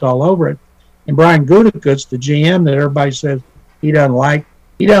have jumped all over it. And Brian Gutekunst, the GM that everybody says he doesn't like,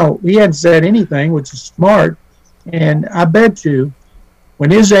 he hadn't said anything, which is smart. And I bet you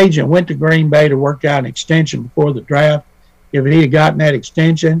when his agent went to Green Bay to work out an extension before the draft, if he had gotten that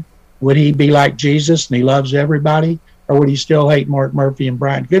extension, would he be like Jesus and he loves everybody? Or would he still hate Mark Murphy and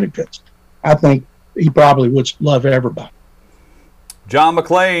Brian Gutekunst? I think he probably would love everybody. John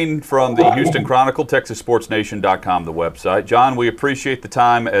McClain from the Houston Chronicle, TexasSportsNation.com, the website. John, we appreciate the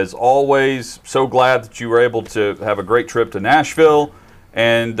time as always. So glad that you were able to have a great trip to Nashville.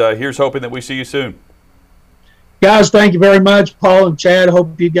 And here's hoping that we see you soon. Guys, thank you very much. Paul and Chad,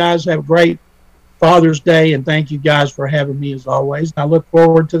 hope you guys have a great Father's Day. And thank you guys for having me as always. And I look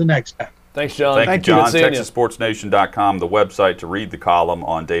forward to the next time. Thanks, John. Thank you, John. TexasSportsNation.com, the website to read the column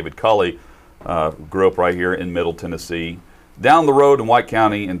on David Culley. Grew up right here in Middle Tennessee. Down the road in White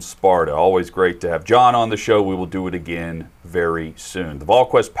County in Sparta. Always great to have John on the show. We will do it again very soon. The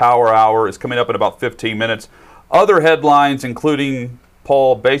VolQuest Power Hour is coming up in about 15 minutes. Other headlines, including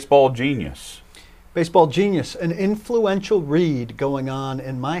Paul, Baseball Genius. Baseball Genius, an influential read going on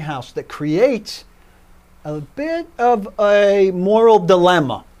in my house that creates a bit of a moral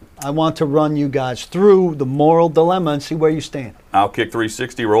dilemma. I want to run you guys through the moral dilemma and see where you stand. Outkick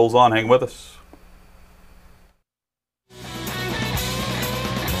 360 rolls on. Hang with us.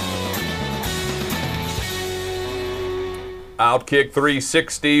 Outkick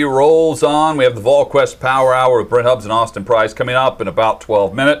 360 rolls on. We have the VolQuest Power Hour with Brent Hubbs and Austin Price coming up in about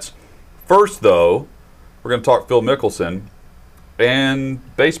 12 minutes. First, though, we're going to talk Phil Mickelson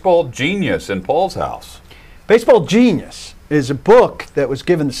and Baseball Genius in Paul's house. Baseball Genius is a book that was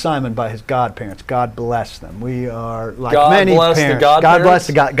given to Simon by his godparents. God bless them. We are like God many bless the parents. godparents? God bless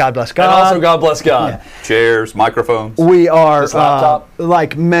the God bless God. And also, God bless God. Yeah. Chairs, microphones. We are This laptop?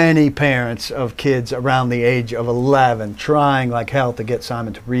 like many parents of kids around the age of 11, trying like hell to get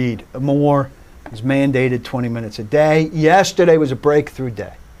Simon to read more. He's mandated 20 minutes a day. Yesterday was a breakthrough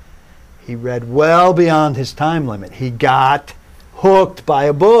day. He read well beyond his time limit. He got hooked by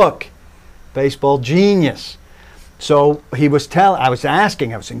a book, Baseball Genius. So he was I was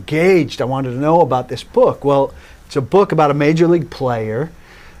asking, I was engaged, I wanted to know about this book. Well, it's a book about a major league player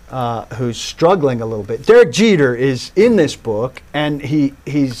who's struggling a little bit. Derek Jeter is in this book, and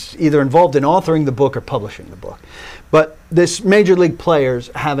he's either involved in authoring the book or publishing the book. But this major league player's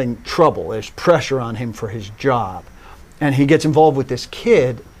having trouble. There's pressure on him for his job. And he gets involved with this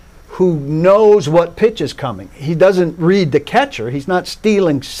kid who knows what pitch is coming. He doesn't read the catcher. He's not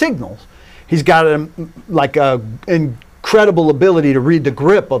stealing signals. He's got a incredible ability to read the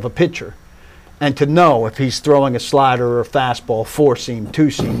grip of a pitcher and to know if he's throwing a slider or a fastball, four-seam,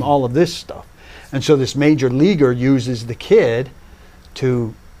 two-seam, all of this stuff. And so this major leaguer uses the kid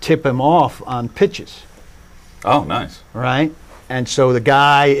to tip him off on pitches, Oh, nice. right? And so the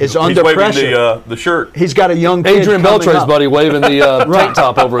guy is He's under waving pressure. the shirt. He's got a young kid Adrian coming Beltre's up. buddy waving the tank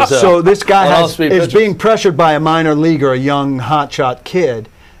top over his head. So this guy On is off-speed pitches. being pressured by a minor leaguer, a young hotshot kid,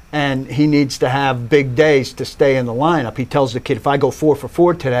 and he needs to have big days to stay in the lineup. He tells the kid, if I go 4 for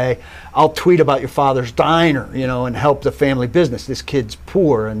 4 today, I'll tweet about your father's diner, and help the family business. This kid's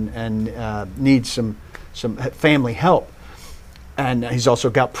poor and needs some family help. And he's also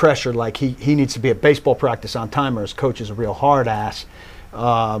got pressure, like he needs to be at baseball practice on time, or his coach is a real hard ass.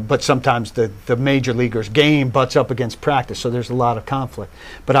 But sometimes the major leaguer's game butts up against practice, so there's a lot of conflict.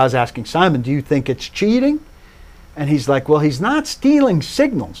 But I was asking Simon, do you think it's cheating? And he's like, well, he's not stealing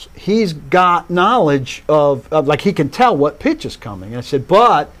signals. He's got knowledge of like he can tell what pitch is coming. And I said,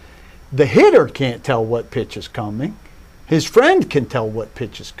 but the hitter can't tell what pitch is coming. His friend can tell what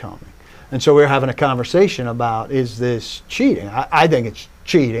pitch is coming. And so we were having a conversation about, is this cheating? I think it's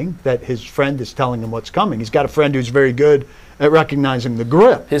cheating that his friend is telling him what's coming. He's got a friend who's very good at recognizing the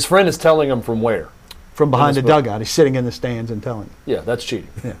grip. His friend is telling him from where? From behind the this book. dugout. He's sitting in the stands and telling him. Yeah, that's cheating.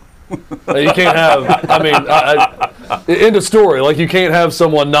 Yeah. You can't have, end of story. Like, you can't have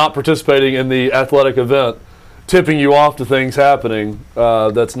someone not participating in the athletic event tipping you off to things happening.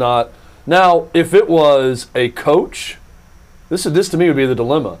 That's not. Now, if it was a coach, this to me would be the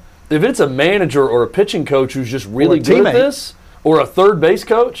dilemma. If it's a manager or a pitching coach who's just really good at this, or a third base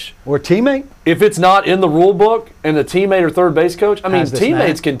coach, or teammate, if it's not in the rule book and the teammate or third base coach, I mean, Has this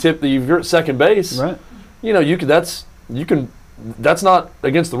teammates knack. can tip if you're at second base. right? You can. That's not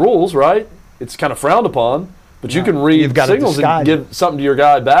against the rules, right? It's kind of frowned upon, but you can read You've got to signals and disguise give something to your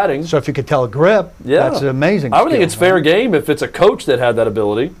guy batting. So if you could tell a grip, Yeah. that's amazing. I would think skill, it's fair right? game if it's a coach that had that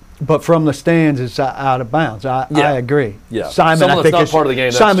ability. But from the stands, it's out of bounds. I agree. Yeah. Simon, Someone I that's think not is, part of the game,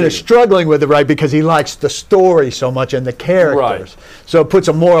 that's Simon is cheating. struggling with it, right? Because he likes the story so much and the characters. Right. So it puts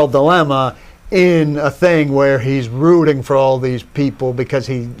a moral dilemma in a thing where he's rooting for all these people because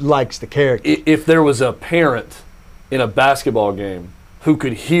he likes the characters. If there was a parent in a basketball game who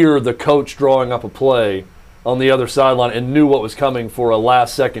could hear the coach drawing up a play on the other sideline and knew what was coming for a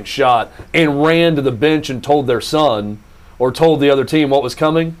last-second shot and ran to the bench and told their son or told the other team what was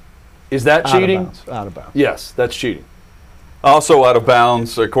coming, is that cheating? Out of bounds. Yes, that's cheating. Also out of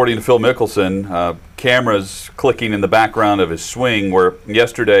bounds, according to Phil Mickelson, cameras clicking in the background of his swing, where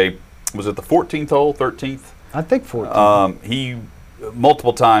yesterday, was it the 14th hole, 13th? I think 14. He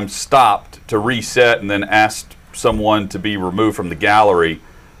multiple times stopped to reset and then asked someone to be removed from the gallery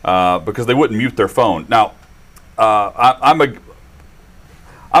because they wouldn't mute their phone. Now, I'm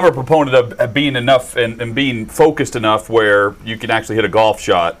a proponent of being enough and being focused enough where you can actually hit a golf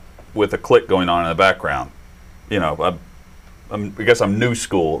shot with a click going on in the background. I guess I'm new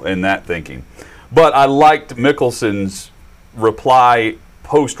school in that thinking. But I liked Mickelson's reply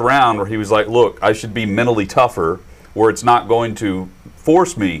post-round where he was like, look, I should be mentally tougher where it's not going to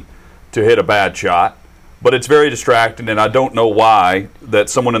force me to hit a bad shot, but it's very distracting, and I don't know why that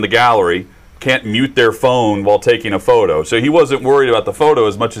someone in the gallery can't mute their phone while taking a photo. So he wasn't worried about the photo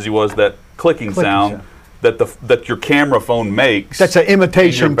as much as he was that clicking sound that your camera phone makes. That's an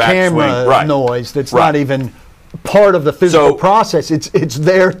imitation camera noise that's not even part of the physical process. It's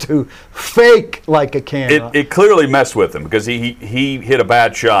there to fake like a camera. It clearly messed with him because he hit a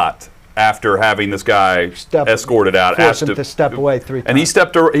bad shot after having this guy escorted out. Force him to step away 3 times. And he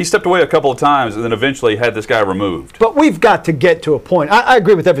stepped away a couple of times and then eventually had this guy removed. But we've got to get to a point. I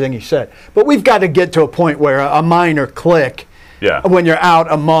agree with everything you said. But we've got to get to a point where a minor click, when you're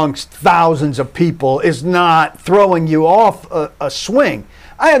out amongst thousands of people, is not throwing you off a swing.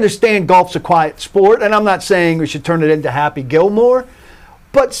 I understand golf's a quiet sport, and I'm not saying we should turn it into Happy Gilmore,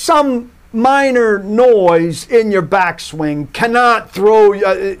 but some minor noise in your backswing cannot throw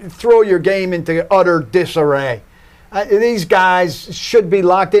your game into utter disarray. These guys should be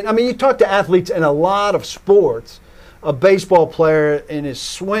locked in. I mean, you talk to athletes in a lot of sports, a baseball player in his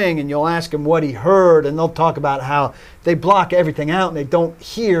swing, and you'll ask him what he heard, and they'll talk about how they block everything out and they don't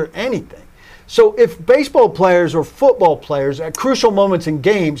hear anything. So if baseball players or football players at crucial moments in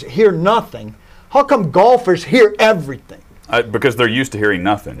games hear nothing, how come golfers hear everything? Because they're used to hearing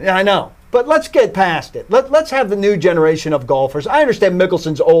nothing. Yeah, I know. But let's get past it. Let's have the new generation of golfers. I understand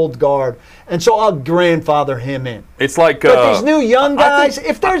Mickelson's old guard, and so I'll grandfather him in. It's like, but these new young guys,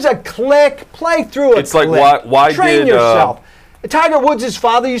 if there's a click, play through it. It's like, why train yourself. Tiger Woods'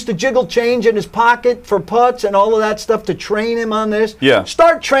 father used to jiggle change in his pocket for putts and all of that stuff to train him on this. Yeah.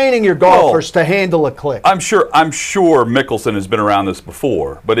 Start training your golfers to handle a click. I'm sure Mickelson has been around this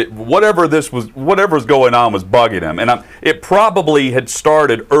before, but whatever's going on was bugging him, and it probably had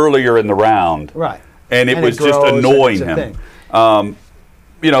started earlier in the round, right? And it was just annoying him.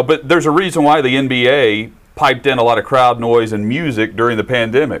 But there's a reason why the NBA piped in a lot of crowd noise and music during the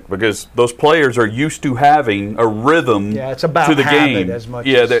pandemic, because those players are used to having a rhythm it's about to the habit game. As much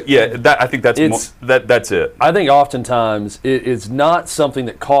I think that's it. I think oftentimes it is not something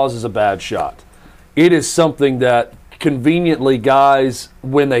that causes a bad shot. It is something that conveniently guys,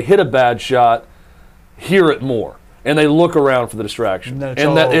 when they hit a bad shot, hear it more and they look around for the distraction,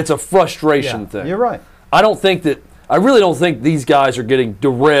 and that it's a frustration thing. You're right. I really don't think these guys are getting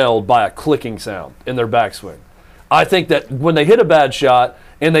derailed by a clicking sound in their backswing. I think that when they hit a bad shot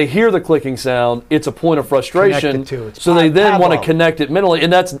and they hear the clicking sound, it's a point of frustration. So they then want to connect it mentally,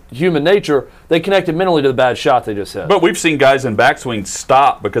 and that's human nature. They connect it mentally to the bad shot they just hit. But we've seen guys in backswing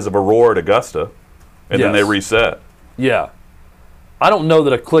stop because of a roar at Augusta, and then they reset. Yeah. I don't know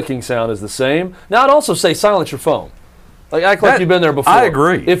that a clicking sound is the same. Now, I'd also say silence your phone. Act like you've been there before. I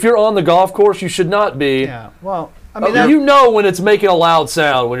agree. If you're on the golf course, you should not be. Yeah, well, I mean, you know when it's making a loud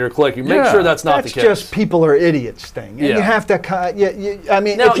sound when you're clicking. Make sure that's not the case. That's just people are idiots thing. And you have to,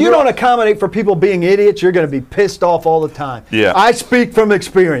 now, if you don't accommodate for people being idiots, you're going to be pissed off all the time. Yeah. I speak from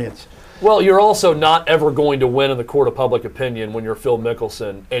experience. Well, you're also not ever going to win in the court of public opinion when you're Phil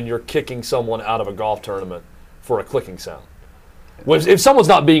Mickelson and you're kicking someone out of a golf tournament for a clicking sound. If someone's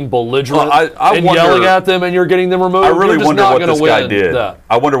not being belligerent and yelling at them and you're getting them removed, I really wonder what this guy did. That.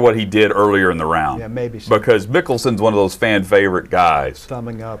 I wonder what he did earlier in the round. Yeah, maybe so. Because Mickelson's one of those fan favorite guys.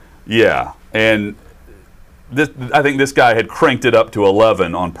 Thumbing up. Yeah, and I think this guy had cranked it up to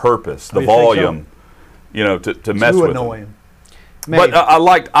 11 on purpose, the volume, to mess with him. But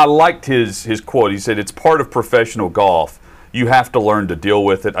I liked his quote. He said, "It's part of professional golf. You have to learn to deal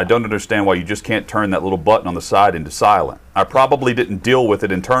with it. I don't understand why you just can't turn that little button on the side into silent. I probably didn't deal with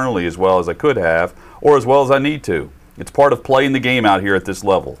it internally as well as I could have, or as well as I need to. It's part of playing the game out here at this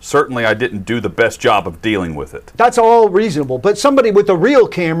level. Certainly I didn't do the best job of dealing with it." That's all reasonable. But somebody with a real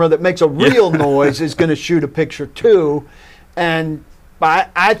camera that makes a real noise is going to shoot a picture too. And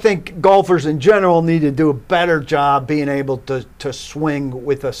I think golfers in general need to do a better job being able to swing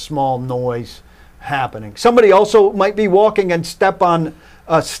with a small noise happening. Somebody also might be walking and step on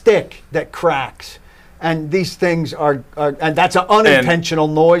a stick that cracks. And these things and that's an unintentional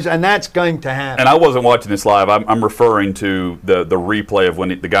noise, and that's going to happen. And I wasn't watching this live. I'm referring to the replay of when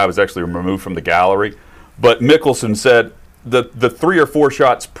the guy was actually removed from the gallery. But Mickelson said the 3 or 4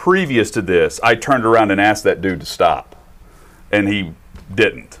 shots previous to this, I turned around and asked that dude to stop. And he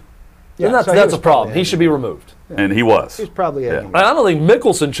didn't. Yeah, and that's a problem. He should be removed. Yeah. And he was. He's probably And I don't think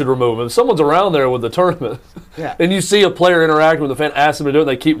Mickelson should remove him. If someone's around there with the tournament, yeah. and you see a player interacting with a fan, ask them to do it, and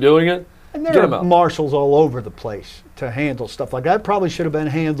they keep doing it, and there are marshals all over the place to handle stuff like that. Probably should have been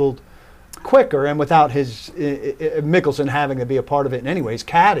handled quicker and without Mickelson having to be a part of it in any way. His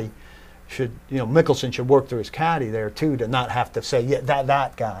caddy Mickelson should work through his caddy there too, to not have to say,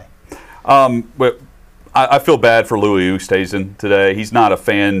 that guy. But I feel bad for Louis Oosthuizen today. He's not a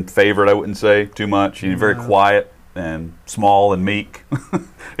fan favorite, I wouldn't say, too much. He's very quiet and small and meek.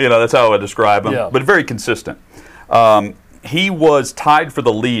 That's how I would describe him. Yeah. But very consistent. He was tied for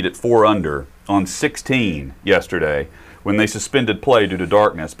the lead at 4 under on 16 yesterday when they suspended play due to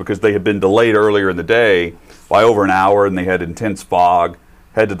darkness because they had been delayed earlier in the day by over an hour and they had intense fog,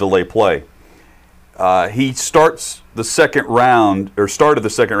 had to delay play. he starts the second round, or started the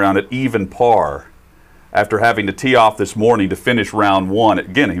second round at even par after having to tee off this morning to finish round 1.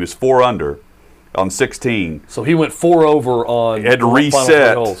 Again, he was 4 under on 16. So he went 4 over on. He had to the final 3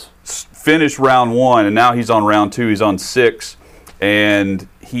 reset, holes. finish round 1, and now he's on round 2. He's on 6, and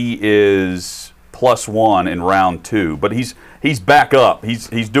he is +1 in round 2. But he's back up.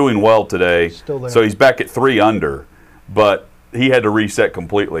 He's doing well today. Still there. So he's back at 3 under, but he had to reset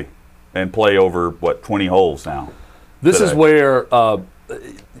completely and play over 20 holes now. This is today. where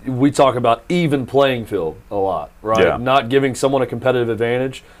we talk about even playing field a lot, right? Yeah. Not giving someone a competitive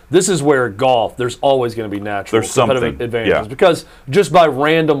advantage. This is where golf, there's always going to be natural There's competitive something, advantages yeah. because just by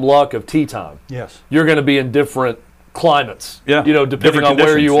random luck of tee time, Yes. you're going to be in different climates. Yeah. Depending Different on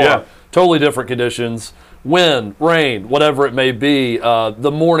where you conditions, are. Totally different conditions. Wind, rain, whatever it may be.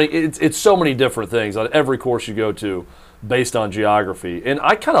 The morning, it's so many different things on every course you go to based on geography. And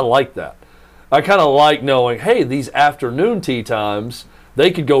I kind of like that. I kind of like knowing, hey, these afternoon tee times, they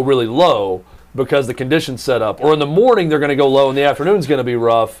could go really low because the conditions set up. Or in the morning, they're going to go low and the afternoon's going to be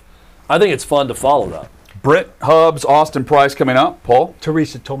rough. I think it's fun to follow that. Brent Hubbs, Austin Price coming up. Paul?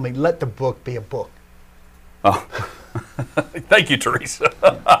 Teresa told me, let the book be a book. Thank you, Teresa.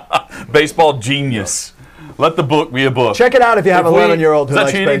 Baseball genius. Let the book be a book. Check it out if you have If an we- 11-year-old who Is that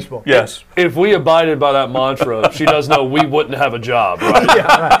likes cheating? baseball. Yes. If we abided by that mantra, she does know we wouldn't have a job,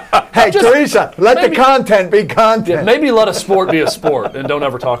 right? Hey, Teresa, let maybe- the content be content. Yeah, maybe let a sport be a sport and don't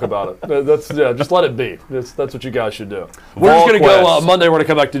ever talk about it. Just let it be. That's what you guys should do. We're just going to go VolQuest. Monday. We're going to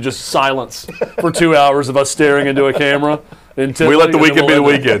come back to just silence for 2 hours of us staring into a camera. We let the weekend be the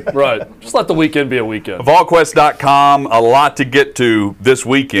weekend. Right. Just let the weekend be a weekend. VolQuest.com, a lot to get to this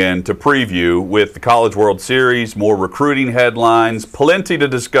weekend to preview with the College World Series, more recruiting headlines, plenty to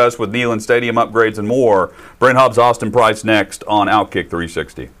discuss with Neyland Stadium upgrades and more. Brent Hubbs, Austin Price next on Outkick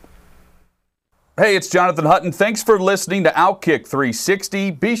 360. Hey, it's Jonathan Hutton. Thanks for listening to Outkick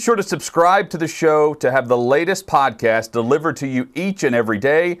 360. Be sure to subscribe to the show to have the latest podcast delivered to you each and every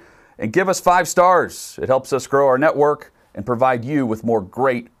day. And give us 5 stars. It helps us grow our network and provide you with more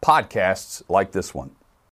great podcasts like this one.